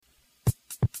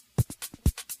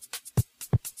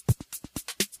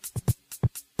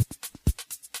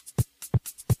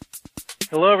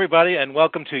Hello, everybody, and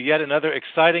welcome to yet another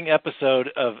exciting episode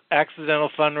of Accidental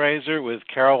Fundraiser with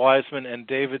Carol Wiseman and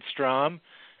David Strom.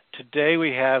 Today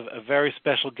we have a very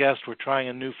special guest. We're trying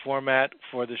a new format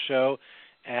for the show,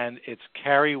 and it's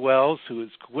Carrie Wells, who is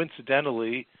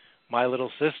coincidentally my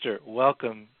little sister.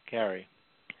 Welcome, Carrie.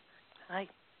 Hi.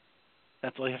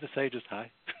 That's all you have to say, just hi.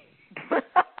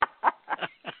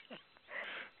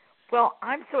 Well,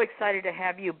 I'm so excited to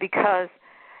have you because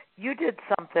you did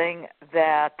something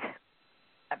that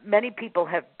many people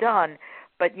have done,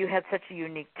 but you had such a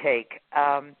unique take.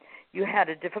 You had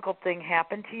a difficult thing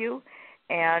happen to you,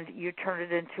 and you turned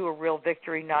it into a real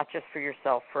victory, not just for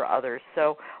yourself, for others.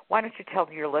 So why don't you tell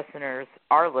your listeners,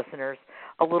 our listeners,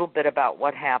 a little bit about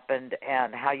what happened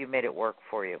and how you made it work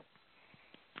for you?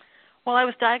 Well, I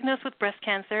was diagnosed with breast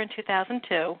cancer in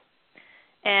 2002,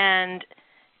 and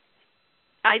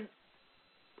I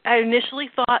initially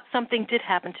thought something did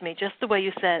happen to me, just the way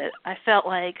you said it. I felt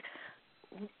like,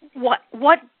 what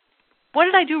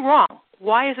did I do wrong?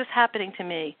 Why is this happening to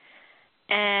me?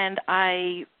 And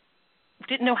I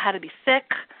didn't know how to be sick.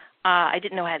 I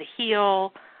didn't know how to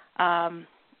heal. I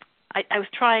was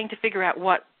trying to figure out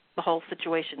what the whole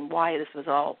situation, why this was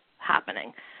all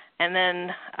happening. And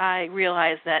then I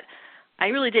realized that I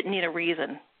really didn't need a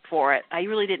reason for it. I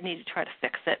really didn't need to try to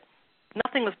fix it.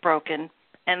 Nothing was broken,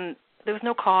 and there was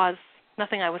no cause,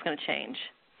 nothing I was going to change.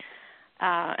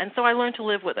 And so I learned to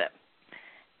live with it.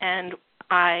 And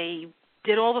I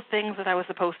did all the things that I was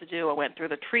supposed to do. I went through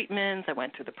the treatments. I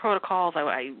went through the protocols.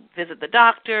 I visited the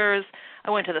doctors. I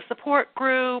went to the support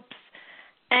groups.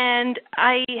 And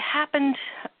I happened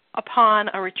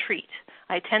upon a retreat.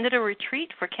 I attended a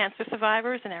retreat for cancer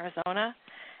survivors in Arizona,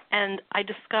 and I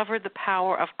discovered the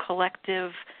power of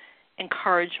collective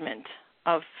encouragement,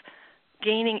 of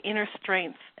gaining inner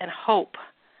strength and hope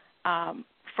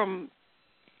from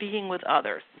being with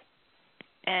others.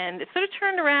 And it sort of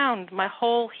turned around my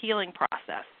whole healing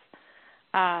process,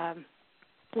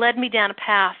 led me down a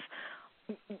path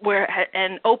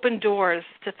and opened doors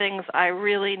to things I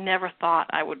really never thought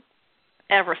I would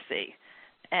ever see.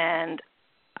 And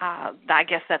I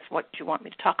guess that's what you want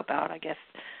me to talk about. I guess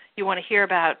you want to hear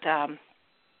about,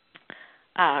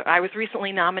 I was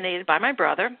recently nominated by my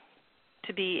brother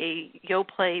to be a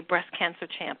Yoplait Breast Cancer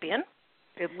Champion.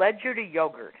 It led you to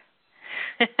yogurt.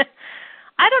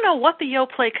 I don't know what the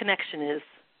Yoplait connection is,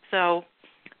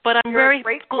 but I'm You're a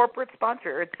great corporate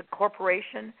sponsor. It's a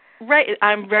corporation. Right.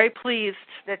 I'm very pleased.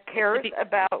 That cares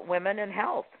about women and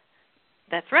health.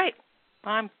 That's right.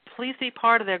 I'm pleased to be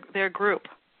part of their group.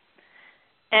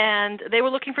 And they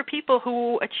were looking for people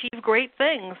who achieve great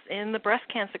things in the breast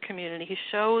cancer community, who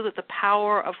show that the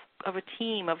power of a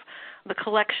team, of the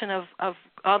collection of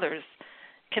others,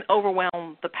 can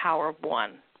overwhelm the power of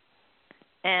one.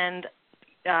 And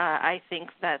I think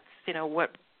that's,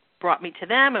 what brought me to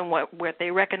them, and what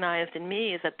they recognized in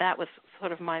me is that was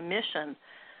sort of my mission.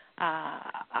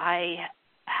 I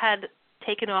had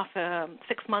taken off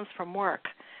 6 months from work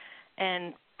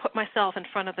and put myself in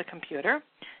front of the computer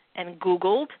and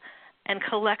Googled and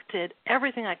collected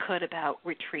everything I could about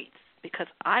retreats, because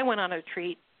I went on a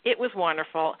retreat. It was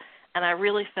wonderful, and I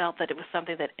really felt that it was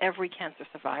something that every cancer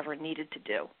survivor needed to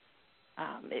do.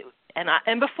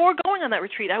 And before going on that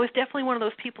retreat, I was definitely one of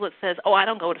those people that says, "Oh, I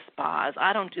don't go to spas,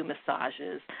 I don't do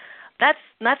massages."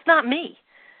 That's not me.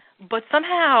 But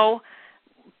somehow,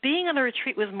 being on a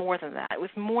retreat was more than that. It was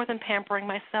more than pampering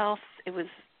myself. It was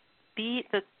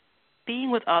being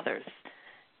with others.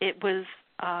 It was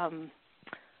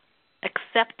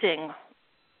accepting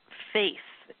faith.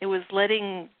 It was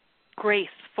letting grace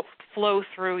flow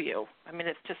through you. I mean,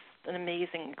 it's just an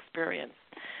amazing experience.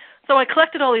 So I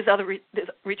collected all these other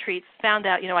retreats, found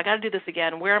out, I got to do this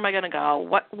again. Where am I going to go?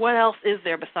 What else is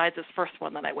there besides this first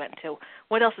one that I went to?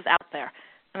 What else is out there?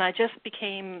 And I just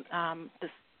became this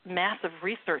massive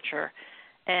researcher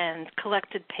and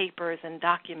collected papers and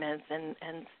documents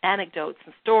and anecdotes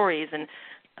and stories and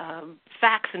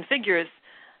facts and figures,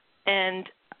 and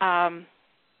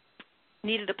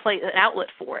needed an outlet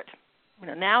for it.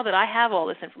 Now that I have all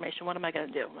this information, what am I going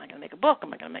to do? Am I going to make a book?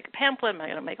 Am I going to make a pamphlet? Am I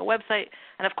going to make a website?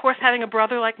 And, of course, having a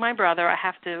brother like my brother, I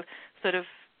have to sort of,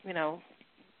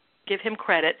 give him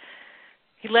credit.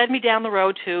 He led me down the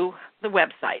road to the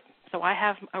website. So I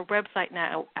have a website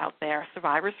now out there,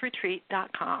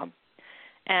 survivorsretreat.com,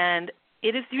 and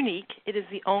it is unique. It is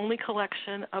the only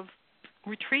collection of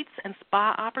retreats and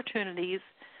spa opportunities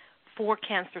for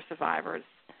cancer survivors.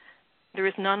 There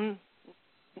is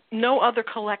no other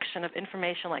collection of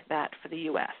information like that for the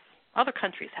U.S. Other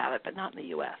countries have it, but not in the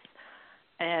U.S.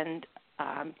 And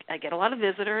I get a lot of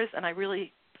visitors, and I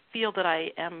really feel that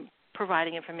I am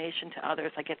providing information to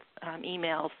others. I get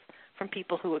emails from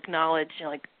people who acknowledge,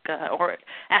 or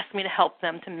ask me to help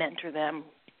them, to mentor them,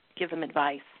 give them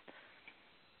advice.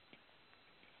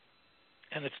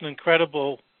 And it's an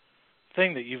incredible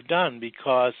thing that you've done,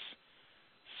 because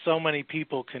so many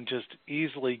people can just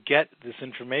easily get this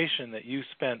information that you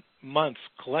spent months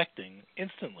collecting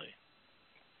instantly.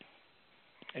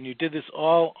 And you did this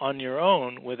all on your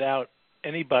own without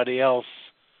anybody else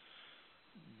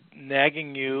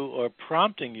nagging you or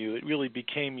prompting you. It really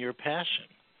became your passion.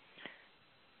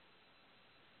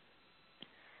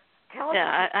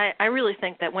 Yeah, I really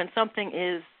think that when something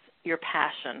is your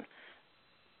passion,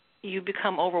 you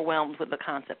become overwhelmed with the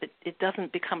concept. It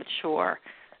doesn't become a chore.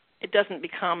 It doesn't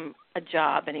become a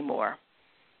job anymore.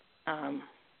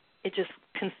 It just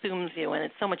consumes you, and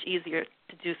it's so much easier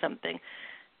to do something.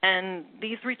 And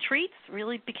these retreats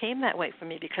really became that way for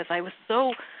me, because I was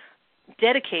so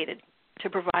dedicated to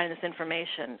providing this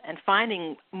information and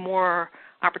finding more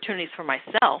opportunities for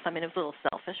myself. I mean, it was a little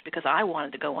selfish because I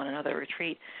wanted to go on another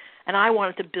retreat, and I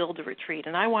wanted to build a retreat,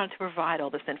 and I wanted to provide all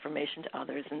this information to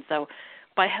others. And so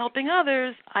by helping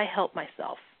others, I help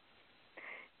myself.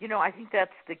 You know, I think that's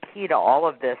the key to all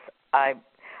of this. I'm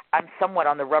somewhat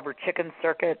on the rubber chicken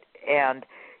circuit, and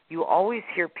you always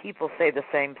hear people say the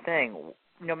same thing,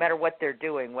 no matter what they're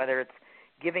doing, whether it's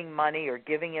giving money or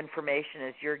giving information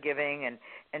as you're giving,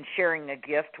 and sharing a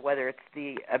gift, whether it's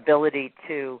the ability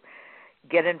to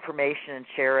get information and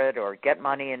share it, or get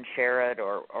money and share it,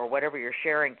 or whatever you're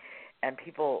sharing. And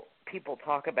people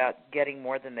talk about getting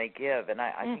more than they give, and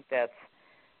I think that's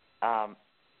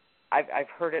I've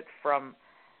heard it from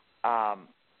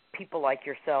people like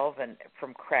yourself, and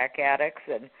from crack addicts,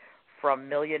 and from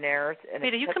millionaires. And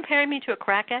wait, are you comparing me to a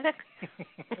crack addict?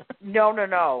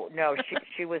 No.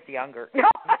 She was younger.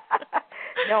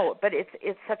 No, but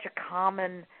it's such a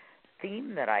common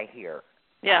theme that I hear.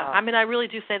 Yeah, I mean, I really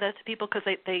do say that to people, because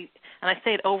they and I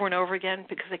say it over and over again,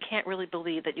 because they can't really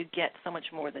believe that you get so much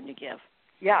more than you give.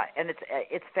 Yeah, and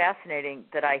it's fascinating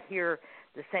that I hear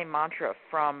the same mantra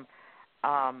from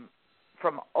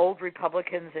old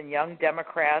Republicans and young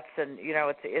Democrats, and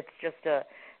it's just a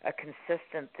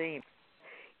consistent theme.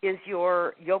 Is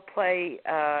your Yoplait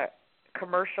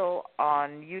commercial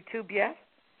on YouTube yet?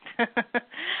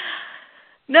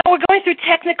 No, we're going through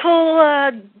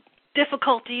technical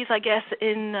difficulties, I guess,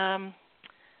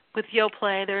 with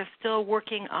Yoplait. They're still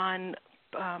working on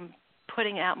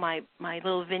putting out my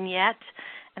little vignette,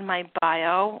 and my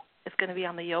bio is going to be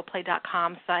on the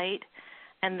Yoplait.com site,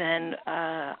 and then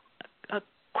a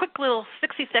quick little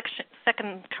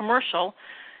 60-second commercial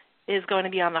is going to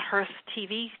be on the Hearst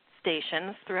TV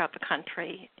stations throughout the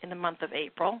country in the month of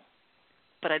April,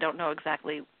 but I don't know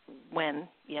exactly when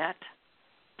yet.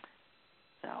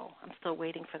 So I'm still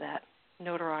waiting for that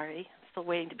notoriety. I'm still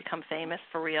waiting to become famous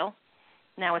for real.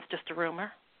 Now it's just a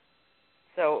rumor.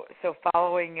 So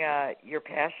following your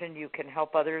passion, you can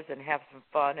help others and have some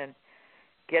fun and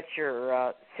get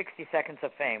your 60 seconds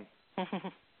of fame.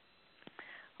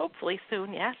 Hopefully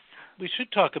soon, yes. We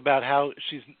should talk about how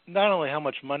she's not only how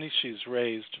much money she's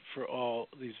raised for all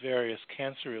these various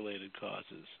cancer-related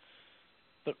causes,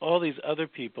 but all these other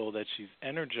people that she's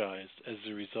energized as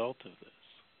a result of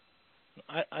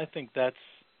this. I think that's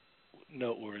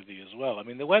noteworthy as well. I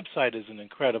mean, the website is an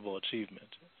incredible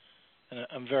achievement, and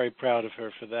I'm very proud of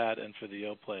her for that, and for the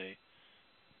Yoplait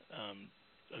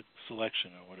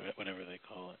selection, or whatever they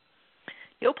call it.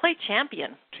 Yoplait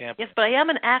Champion. Yes, but I am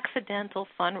an accidental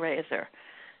fundraiser,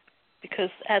 because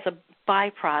as a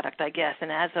byproduct, I guess,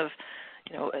 and as of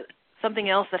something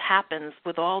else that happens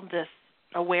with all this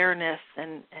awareness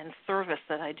and service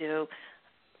that I do,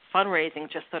 fundraising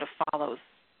just sort of follows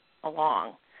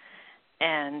along.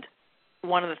 And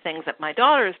one of the things that my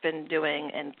daughter has been doing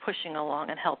and pushing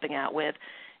along and helping out with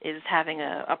is having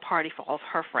a party for all of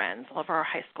her friends, all of our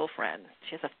high school friends.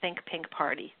 She has a Think Pink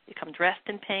party. You come dressed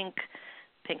in pink,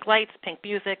 pink lights, pink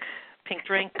music, pink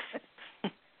drinks.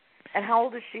 And how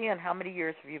old is she, and how many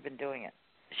years have you been doing it?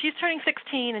 She's turning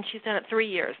 16, and she's done it 3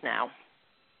 years now.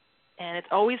 And it's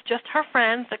always just her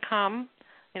friends that come,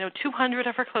 200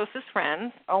 of her closest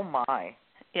friends. Oh, my.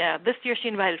 Yeah, this year she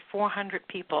invited 400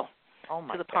 people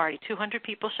to the party. 200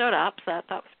 people showed up, so that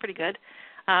was pretty good.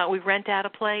 We rent out a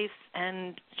place,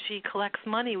 and she collects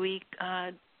money. We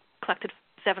collected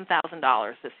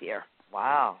 $7,000 this year.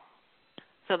 Wow.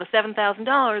 So the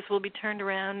 $7,000 will be turned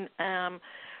around.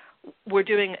 We're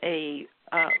doing the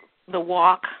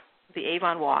walk, the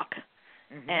Avon Walk,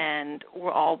 and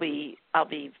I'll be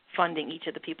funding each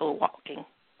of the people walking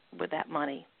with that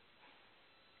money.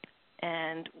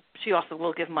 And she also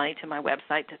will give money to my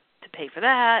website to pay for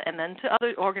that, and then to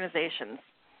other organizations.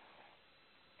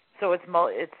 So it's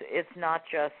not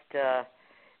just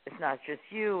it's not just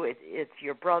you. It's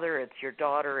your brother. It's your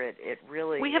daughter. It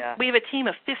really. We have a team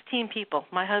of 15 people.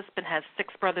 My husband has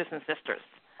 6 brothers and sisters.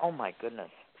 Oh my goodness.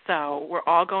 So we're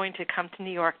all going to come to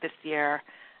New York this year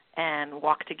and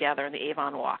walk together in the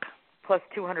Avon Walk. Plus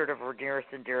 200 of our nearest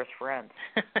and dearest friends.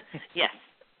 Yes.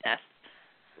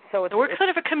 So we're kind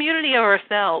of a community of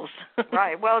ourselves.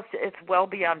 Right. Well, it's well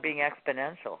beyond being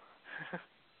exponential.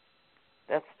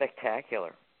 That's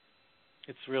spectacular.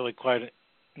 It's really quite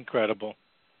incredible,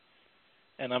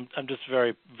 and I'm just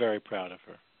very, very proud of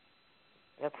her.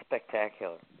 That's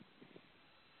spectacular.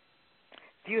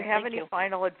 Do you have any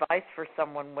final advice for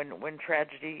someone when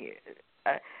tragedy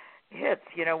hits?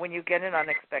 You know, when you get an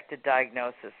unexpected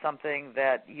diagnosis, something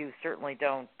that you certainly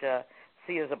don't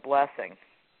see as a blessing.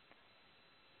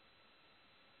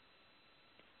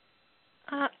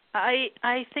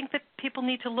 I think that people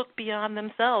need to look beyond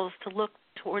themselves, to look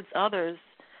towards others,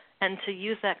 and to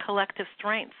use that collective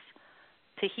strength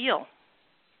to heal.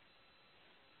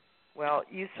 Well,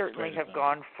 you certainly have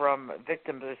gone from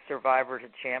victim to survivor to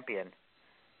champion.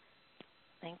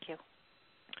 Thank you.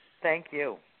 Thank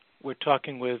you. We're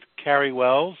talking with Carrie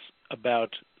Wells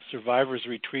about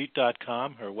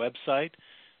survivorsretreat.com, her website,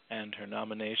 and her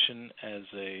nomination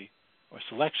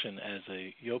selection as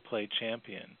a Yoplait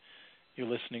champion. You're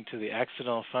listening to The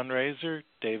Accidental Fundraiser,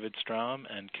 David Strom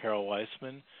and Carol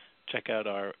Weissman. Check out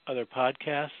our other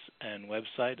podcasts and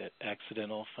website at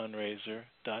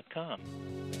accidentalfundraiser.com.